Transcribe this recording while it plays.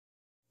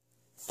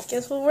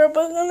Guess what we're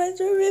both gonna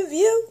do a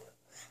review?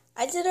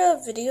 I did a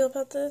video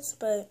about this,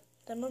 but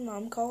then my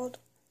mom called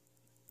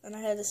and I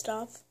had to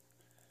stop.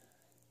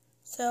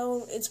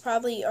 So it's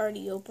probably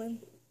already open.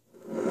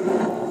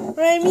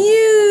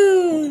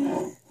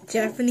 Ramone!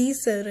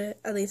 Japanese soda.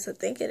 At least I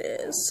think it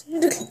is.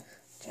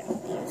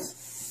 Japanese.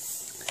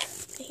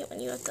 I hate when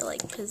you have to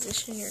like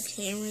position your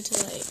camera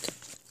to like,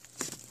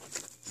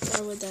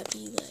 or would that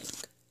be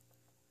like,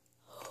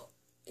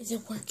 is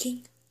it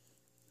working?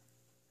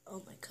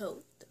 Oh, my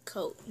coat. The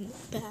coat in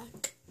the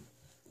back.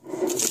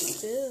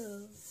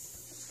 Still.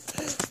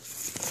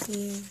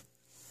 Yeah.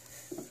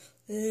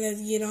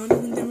 Let's get on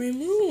with the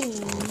remove.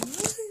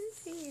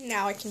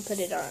 Now I can put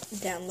it on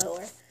down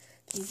lower.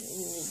 You need to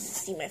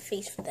see my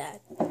face for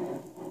that.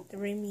 The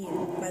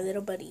remove, my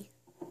little buddy.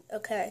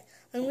 Okay,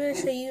 I'm going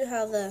to show you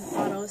how the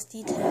bottle is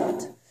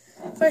detailed.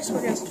 First,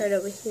 we're going to start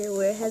over here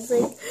where it has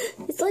like,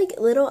 it's like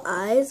little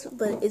eyes,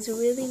 but it's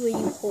really where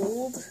you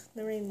hold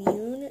the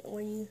remove,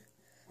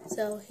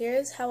 so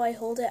here's how I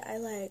hold it. I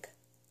like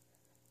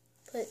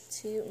put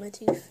my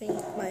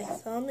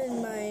thumb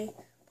and my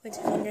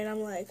pointer finger, and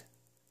I'm like,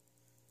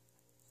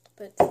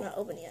 but it's not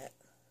open yet.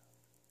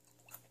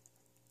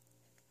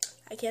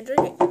 I can't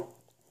drink it.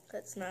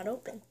 It's not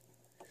open.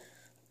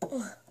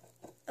 Okay,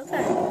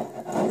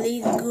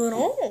 let's go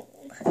on.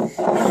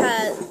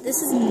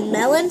 This is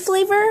melon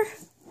flavor.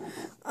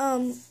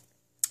 It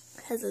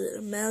has a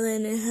little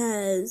melon. It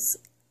has,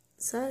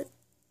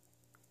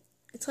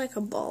 it's like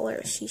a ball or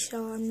a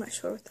shisha. I'm not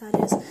sure what that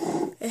is.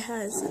 It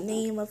has a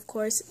name, of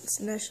course. It's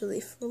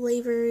naturally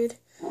flavored.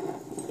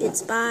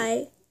 It's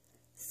by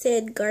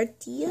Sid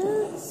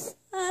Garcia.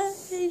 I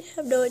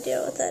have no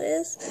idea what that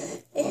is.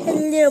 It has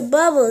little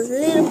bubbles,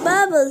 little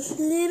bubbles,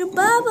 little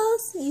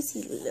bubbles. You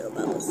see the little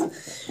bubbles.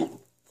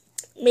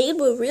 Made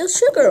with real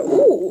sugar.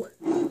 Ooh,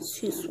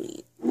 too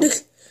sweet.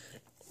 It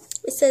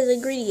says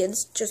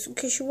ingredients, just in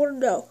case you want to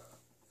know.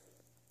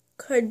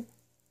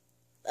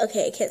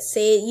 Okay, I can't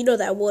say it. You know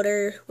that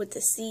water with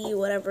the C,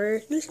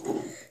 whatever.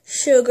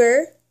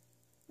 Sugar,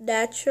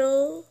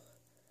 natural,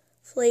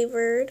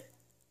 flavor,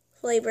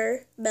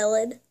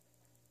 melon,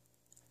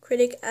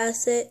 critic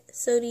acid,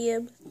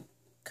 sodium.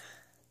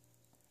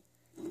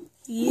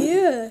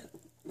 Yeah.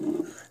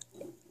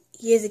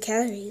 Here's the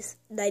calories.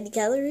 90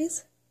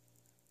 calories.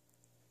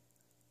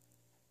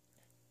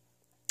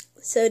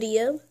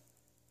 Sodium,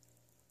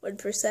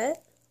 1%.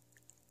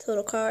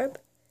 Total carb,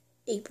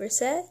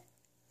 8%.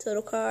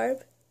 Total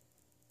carb,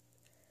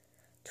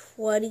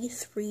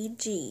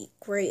 23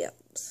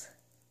 grams.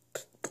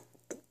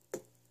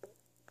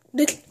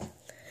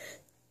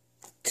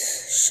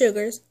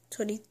 Sugars,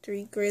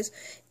 23 grams.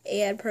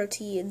 And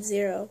protein,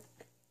 0.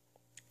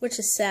 Which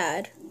is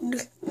sad.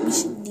 We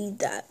should need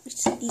that. We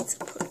should need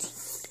some protein.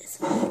 It's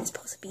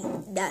supposed to be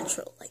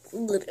natural, like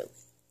literally.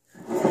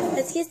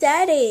 Let's get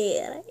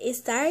started. It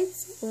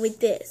starts with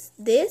this.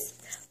 This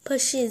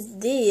pushes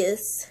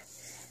this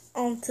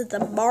onto the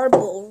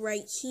marble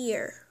right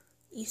here.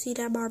 You see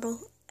that marble?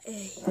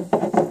 Hey.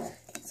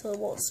 So it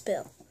won't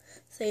spill.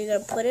 So you're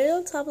going to put it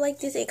on top like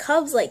this. It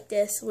comes like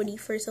this when you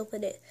first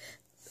open it.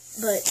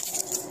 But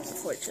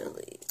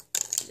unfortunately, it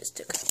just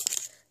took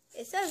it.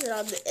 It says it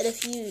on the, and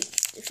if you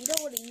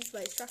don't want to use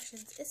my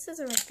instructions, it says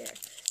it right there.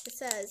 It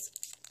says,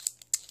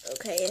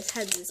 okay, it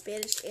has in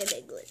Spanish and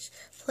English.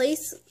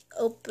 Place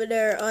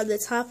opener on the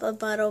top of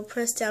bottle,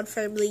 press down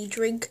firmly,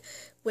 drink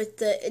with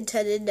the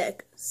intended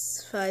neck.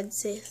 Fine,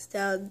 safe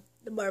down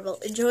the marble.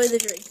 Enjoy the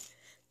drink.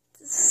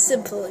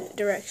 Simple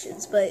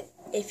directions, but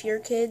if you're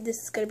a kid,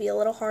 this is going to be a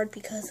little hard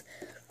because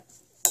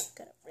you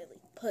got to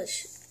really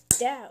push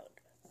down.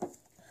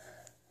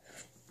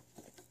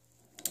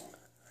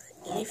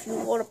 And if you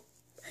want to,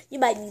 you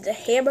might need a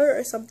hammer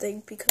or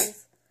something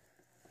because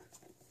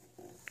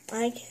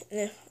I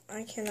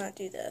cannot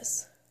do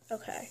this.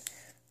 Okay.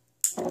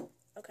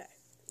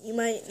 You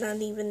might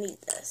not even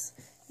need this.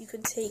 You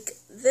could take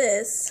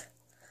this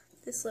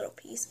little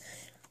piece.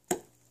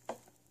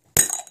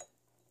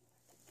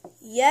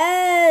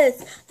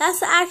 Yes!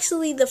 That's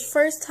actually the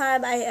first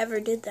time I ever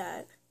did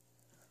that.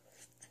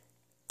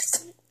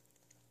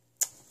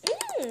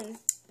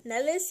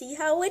 Now let's see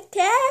how it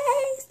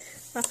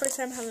tastes. My first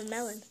time having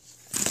melon.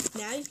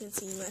 Now you can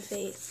see my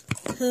face.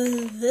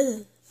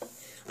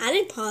 I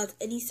didn't pause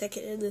any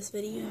second in this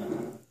video.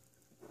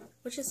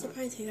 Which is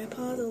surprising. I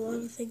pause a lot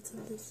of things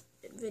in this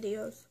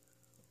videos.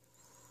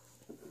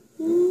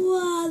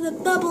 Wow, the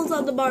bubbles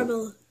on the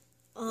marble.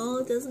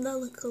 Oh, doesn't that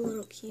look a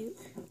little cute?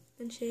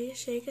 And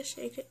shake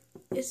it.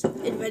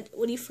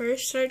 When you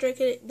first start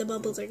drinking it, the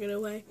bubbles are going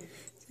away.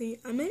 So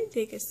I might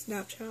take a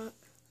snapshot.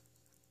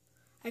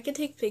 I can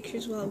take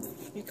pictures while I'm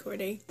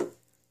recording.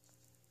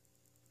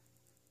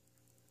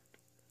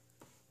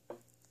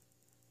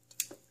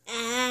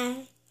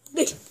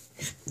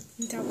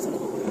 That was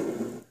cool.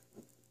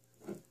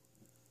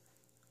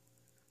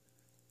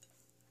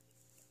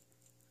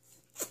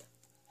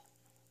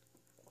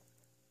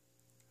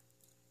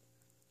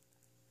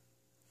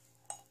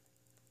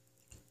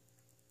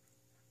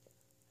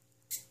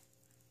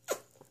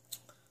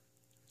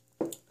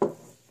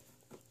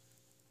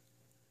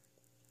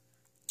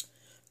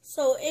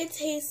 So it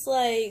tastes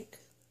like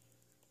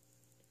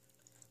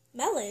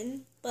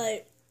melon,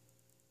 but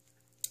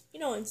you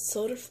know, in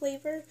soda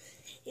flavor.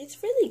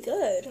 It's really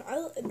good.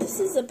 This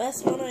is the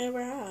best one I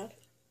ever had.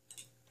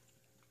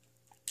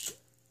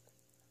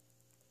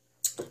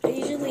 I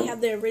usually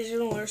have the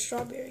original or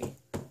strawberry.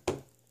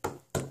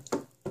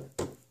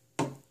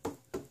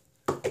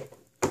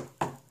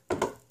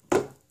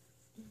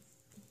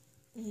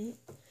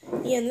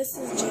 Yeah, and this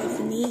is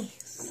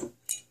Japanese.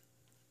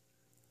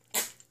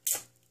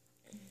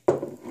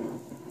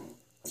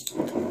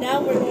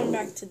 Now we're going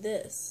back to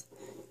this.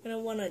 You're going to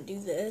want to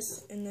do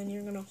this, and then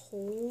you're going to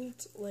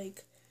hold,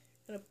 like,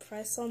 you're going to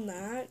press on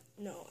that.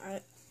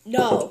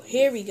 No,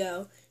 here we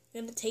go.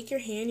 You're going to take your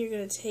hand, you're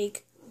going to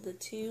take the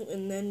two,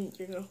 and then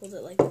you're going to hold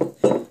it like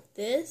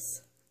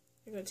this.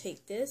 You're going to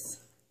take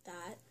this,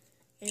 that,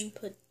 and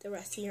put the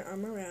rest of your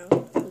arm around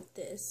with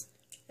this,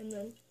 and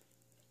then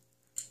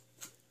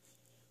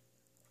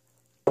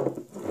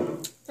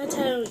that's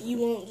how you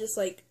won't just,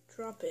 like,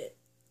 drop it.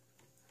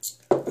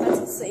 That's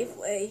a safe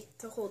way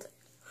to hold it.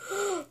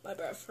 My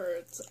breath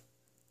hurts.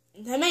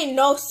 That made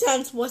no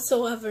sense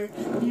whatsoever.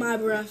 My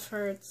breath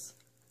hurts.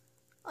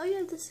 Oh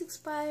yeah, this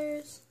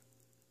expires.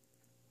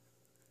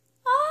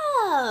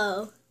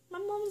 Oh, my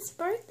mom's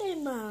birthday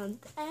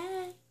month.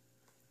 Hey.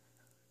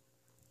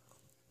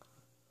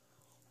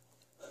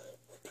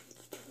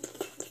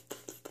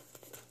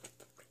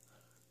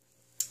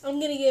 I'm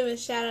gonna give a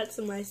shout out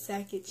to my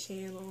second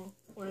channel.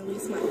 Or at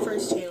least my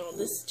first channel.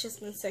 This is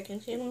just my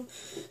second channel.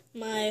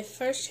 My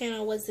first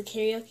channel was the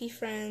Karaoke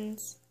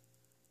Friends.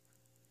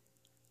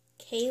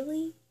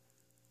 Kaylee,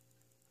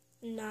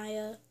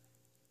 Naya,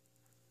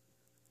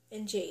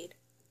 and Jade.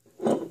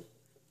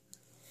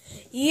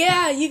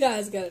 Yeah, you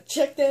guys gotta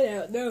check that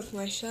out. That was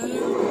my shout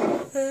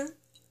out. Huh?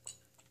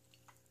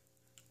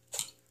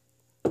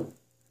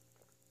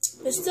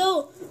 We're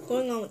still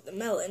going on with the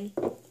melon.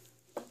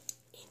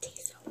 It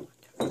tastes so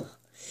wonderful.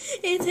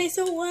 It tastes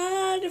so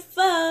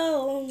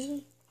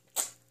wonderful.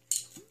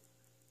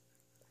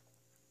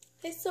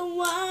 It's so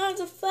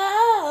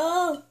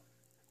wonderful.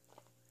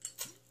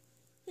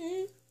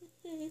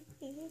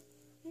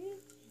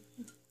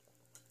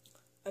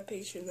 A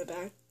picture in the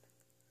back.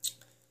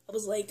 I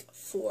was like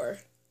 4.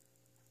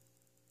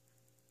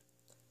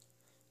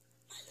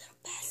 My little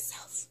best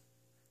self.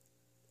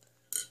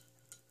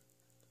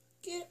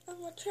 Get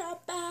on the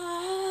trap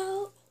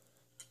out.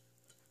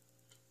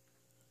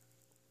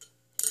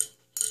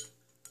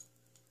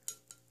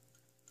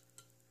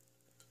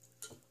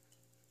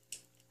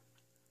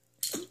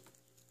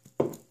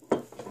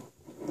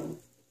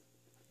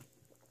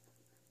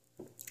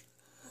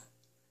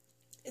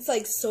 It's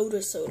like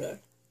soda.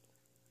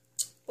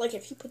 Like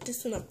if you put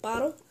this in a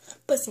bottle,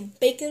 put some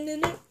bacon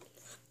in it,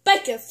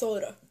 bacon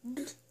soda.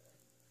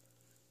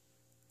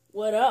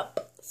 What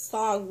up?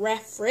 Song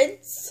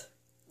reference.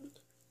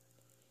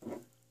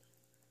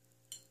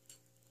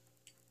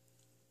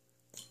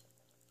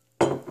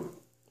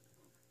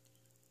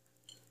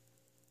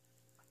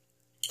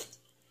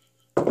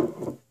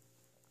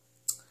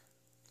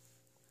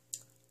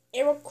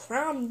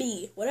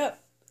 Abercrombie. What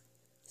up?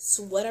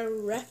 Sweater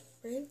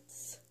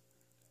reference.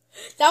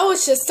 That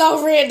was just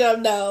so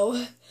random,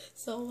 though.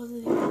 So it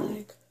wasn't even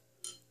like.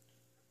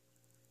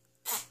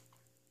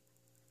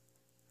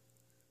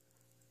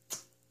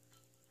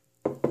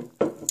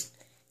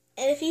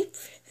 And if you.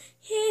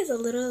 Here's a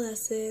little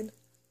lesson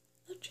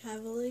of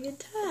traveling in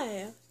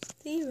time.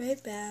 See you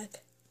right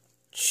back.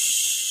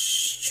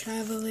 Shh.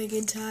 Traveling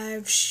in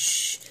time.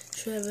 Shh.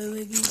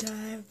 Traveling in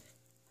time.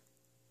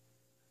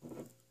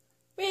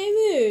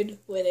 Raymond,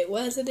 when it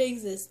wasn't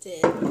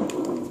existed.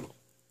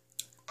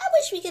 I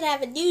wish we could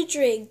have a new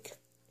drink.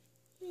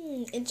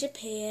 In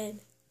Japan.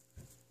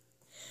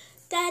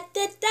 Da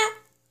da da.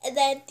 And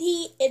then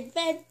he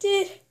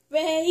invented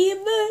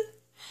Raymond.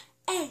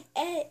 Hey,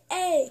 hey,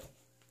 hey.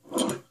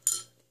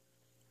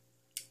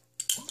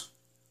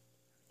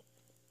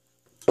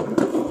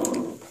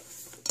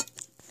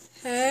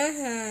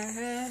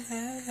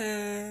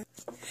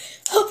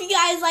 Hope you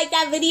guys like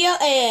that video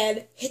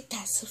and hit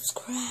that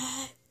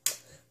subscribe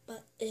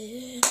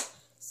button.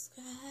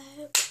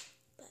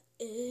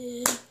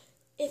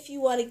 If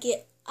you want to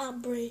get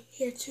ombre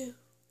hair too,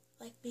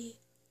 like me.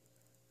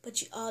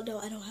 But you all know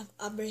I don't have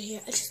ombre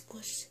hair. I just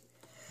whoosh.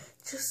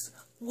 Just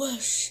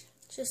whoosh.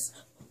 Just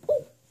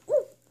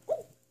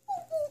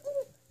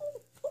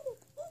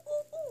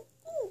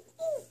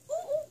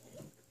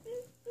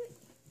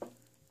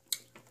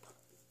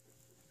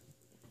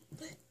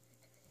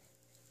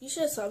You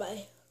should have saw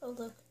my. Oh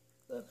look.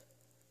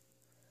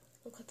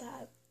 Look at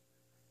that.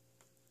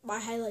 My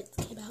highlights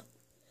came out.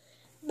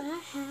 My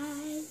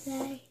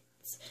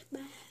highlights.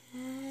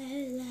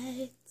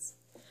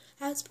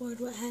 I was bored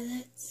with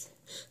highlights.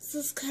 So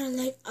it's kind of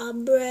like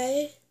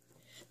ombre.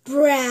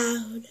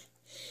 Brown.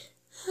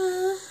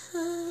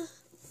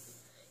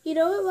 You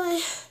know what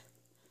my...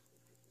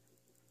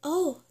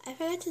 Oh, I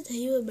forgot to tell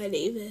you what my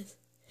name is.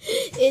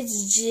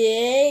 It's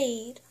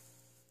Jade.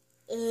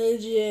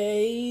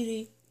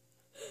 Jade.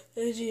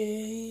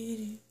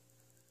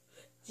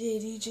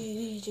 JD,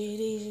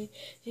 JD,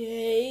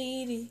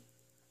 JD,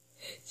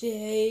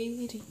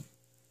 JD,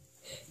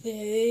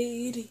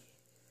 JD,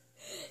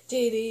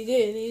 JD, JD,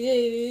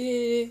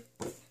 JD.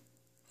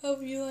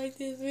 Hope you like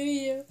this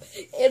video.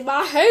 And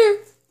my hair.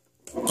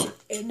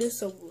 And this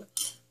song.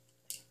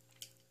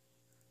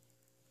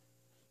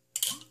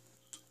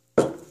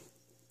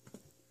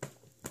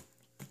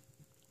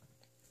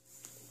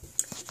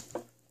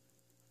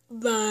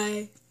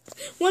 Bye.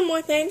 One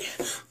more thing.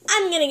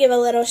 I'm going to give a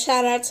little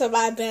shout out to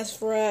my best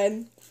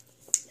friend,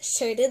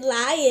 Shirted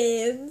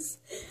Lions.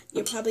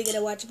 You're probably going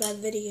to watch my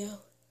video.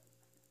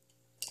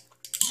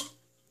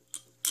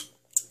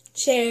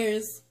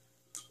 Cheers.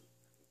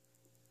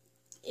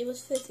 It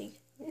was fizzy.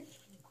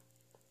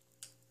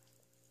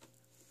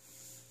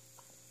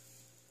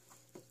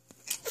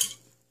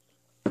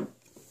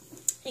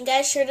 And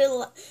guys,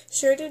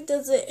 Shirted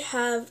doesn't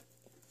have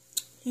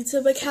a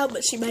YouTube account,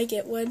 but she might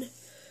get one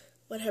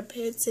when her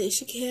parents say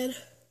she can.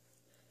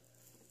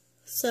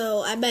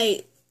 So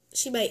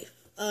she might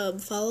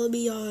follow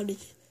me on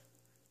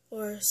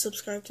or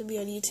subscribe to me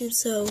on YouTube.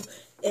 So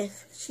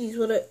if she's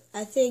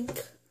I think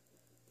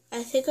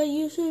on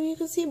YouTube you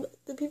can see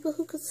the people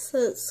who can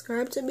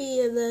subscribe to me,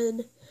 and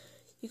then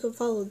you can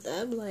follow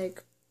them.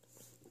 Like,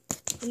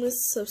 I'm gonna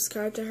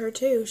subscribe to her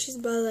too. She's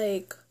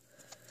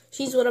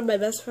one of my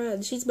best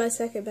friends. She's my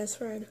second best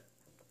friend,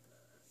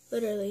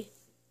 literally.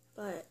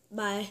 But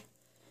my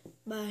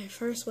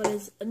first one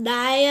is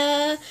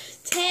Naya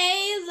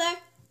Taylor.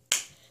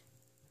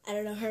 I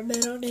don't know her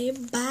middle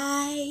name.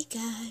 Bye,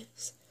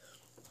 guys.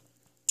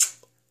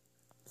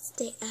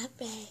 Stay up,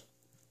 babe.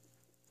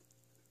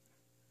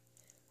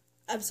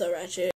 I'm so ratchet.